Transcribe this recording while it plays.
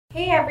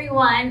Hey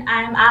everyone,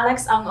 I'm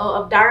Ong Oh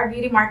of Dara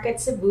Beauty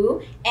Market,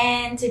 Cebu,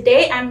 and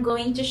today I'm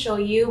going to show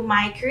you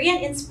my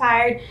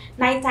Korean-inspired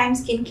nighttime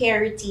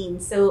skincare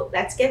routine. So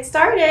let's get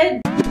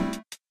started!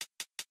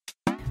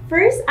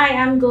 First, I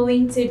am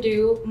going to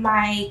do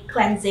my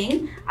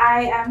cleansing.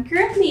 I am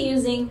currently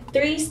using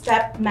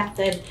 3-step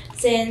method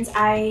since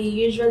I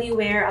usually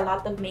wear a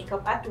lot of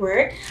makeup at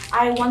work.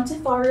 I want to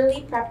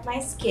thoroughly prep my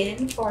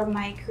skin for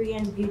my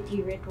Korean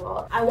beauty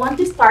ritual. I want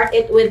to start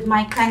it with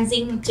my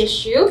cleansing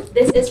tissue.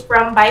 This is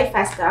from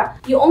Bastatas.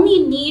 You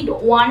only need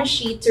one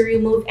sheet to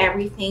remove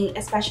everything,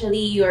 especially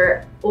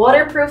your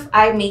waterproof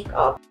eye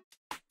makeup.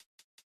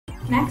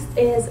 Next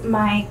is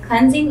my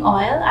cleansing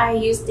oil. I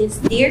use this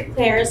Dear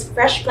Claire's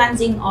Fresh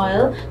Cleansing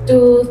Oil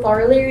to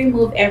thoroughly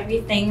remove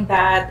everything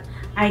that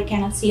I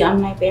cannot see on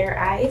my bare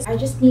eyes. I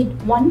just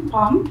need one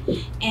pump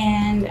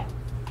and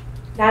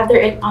lather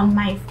it on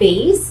my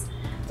face.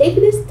 Take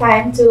this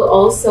time to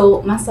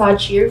also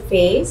massage your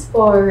face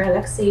for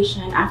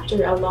relaxation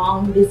after a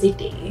long, busy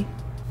day.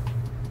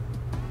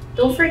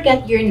 Don't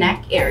forget your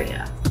neck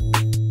area.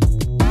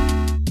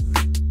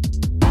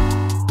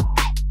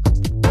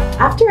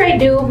 After I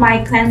do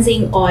my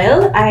cleansing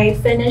oil, I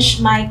finish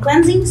my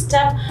cleansing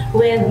step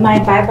with my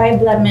Bye Bye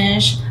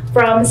Blemish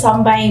from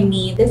Some By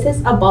Me. This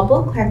is a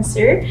bubble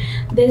cleanser.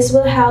 This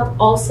will help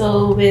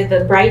also with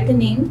the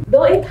brightening.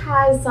 Though it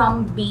has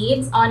some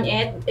beads on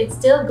it, it's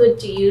still good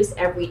to use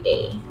every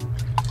day.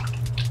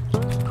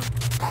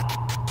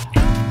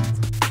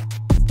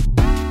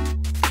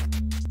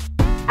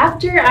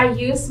 After I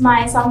use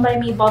my Some By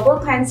Me bubble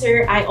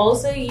cleanser, I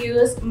also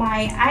use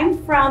my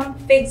I'm From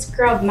Fig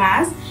Scrub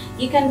Mask.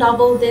 You can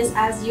double this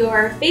as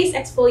your face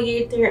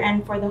exfoliator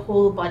and for the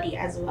whole body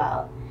as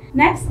well.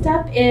 Next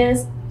step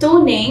is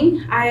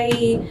toning.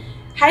 I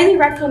highly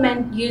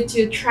recommend you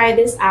to try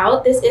this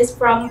out. This is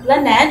from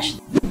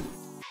Laneige.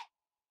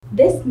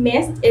 This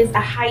mist is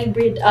a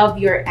hybrid of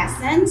your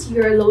essence,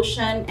 your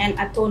lotion, and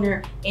a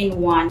toner in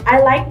one.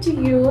 I like to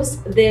use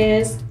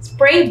this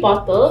spray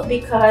bottle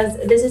because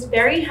this is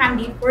very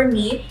handy for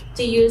me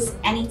to use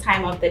any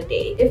time of the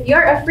day. If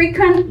you're a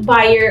frequent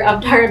buyer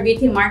of Dara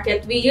Beauty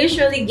Market, we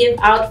usually give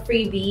out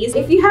freebies.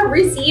 If you have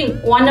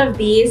received one of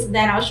these,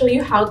 then I'll show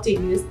you how to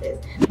use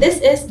this.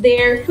 This is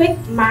their quick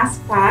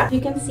mask pack.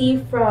 You can see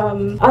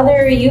from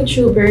other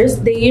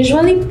YouTubers, they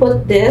usually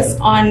put this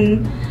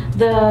on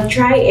the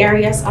dry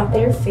areas of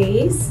their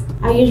face.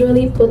 I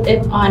usually put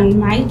it on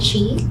my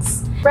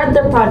cheeks. Spread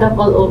the product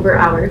all over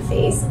our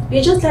face.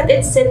 We just let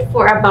it sit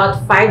for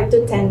about 5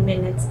 to 10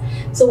 minutes.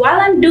 So while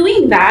I'm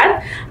doing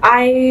that,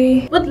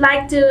 I would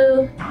like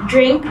to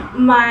drink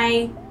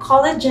my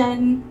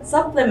collagen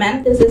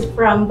supplement. This is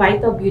from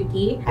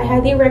VitaBeautie. I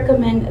highly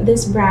recommend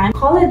this brand.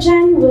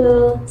 Collagen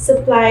will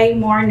supply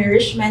more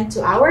nourishment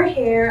to our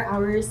hair,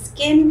 our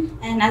skin,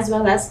 and as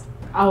well as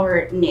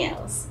our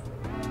nails.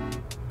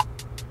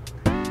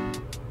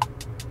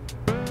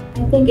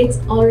 I think it's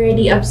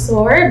already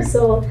absorbed,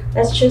 so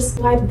let's just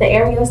wipe the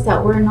areas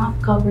that were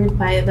not covered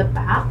by the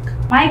back.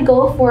 My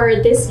goal for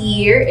this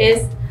year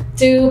is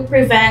to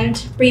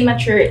prevent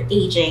premature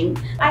aging.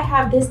 I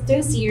have these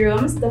 2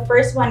 serums. The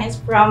first one is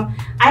from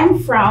I'm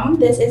From.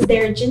 This is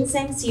their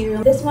ginseng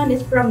serum. This one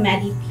is from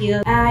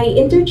Medipeel. I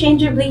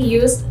interchangeably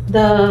use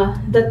the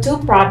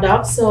 2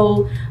 products,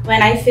 so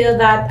when I feel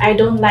that I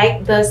don't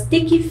like the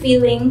sticky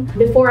feeling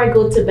before I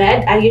go to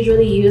bed, I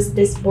usually use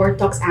this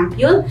Botox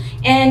ampule.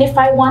 And if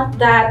I want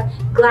that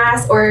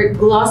glass or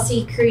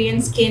glossy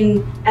Korean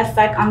skin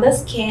effect on the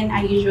skin,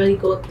 I usually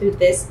go to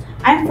this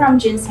I'm From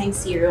ginseng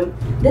serum.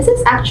 This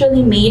is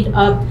actually made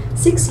of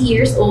 6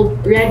 years old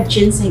red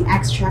ginseng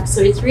extract,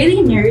 so it's really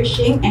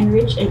nourishing and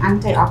rich in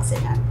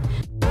antioxidants.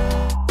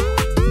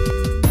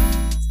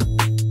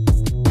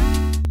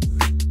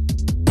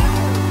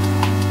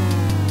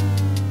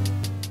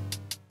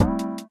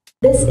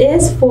 This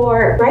is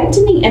for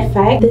brightening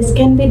effect. This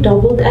can be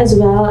doubled as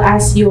well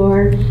as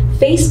your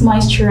face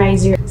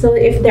moisturizer. So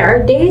if there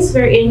are days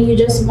wherein you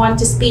just want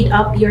to speed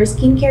up your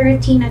skincare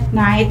routine at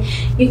night,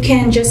 you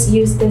can just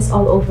use this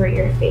all over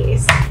your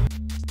face.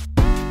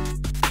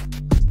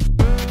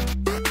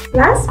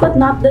 Last but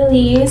not the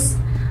least,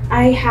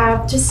 I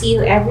have to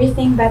seal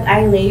everything that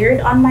I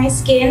layered on my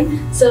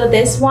skin. So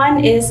this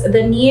one is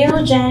the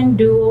Neogen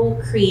Duo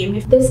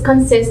Cream. This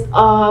consists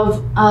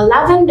of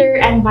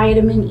lavender and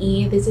vitamin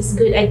E. This is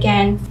good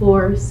again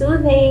for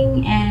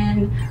soothing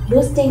and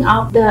boosting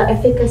up the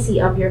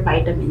efficacy of your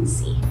vitamin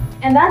C.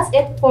 And that's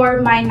it for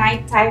my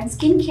nighttime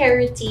skincare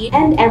routine.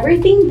 And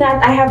everything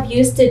that I have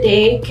used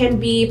today can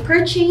be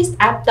purchased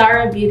at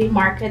Dara Beauty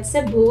Market,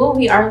 Cebu.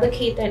 We are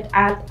located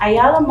at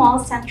Ayala Mall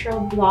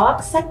Central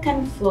Block,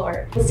 2nd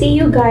floor. See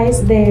you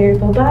guys there.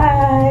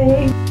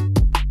 Bye-bye!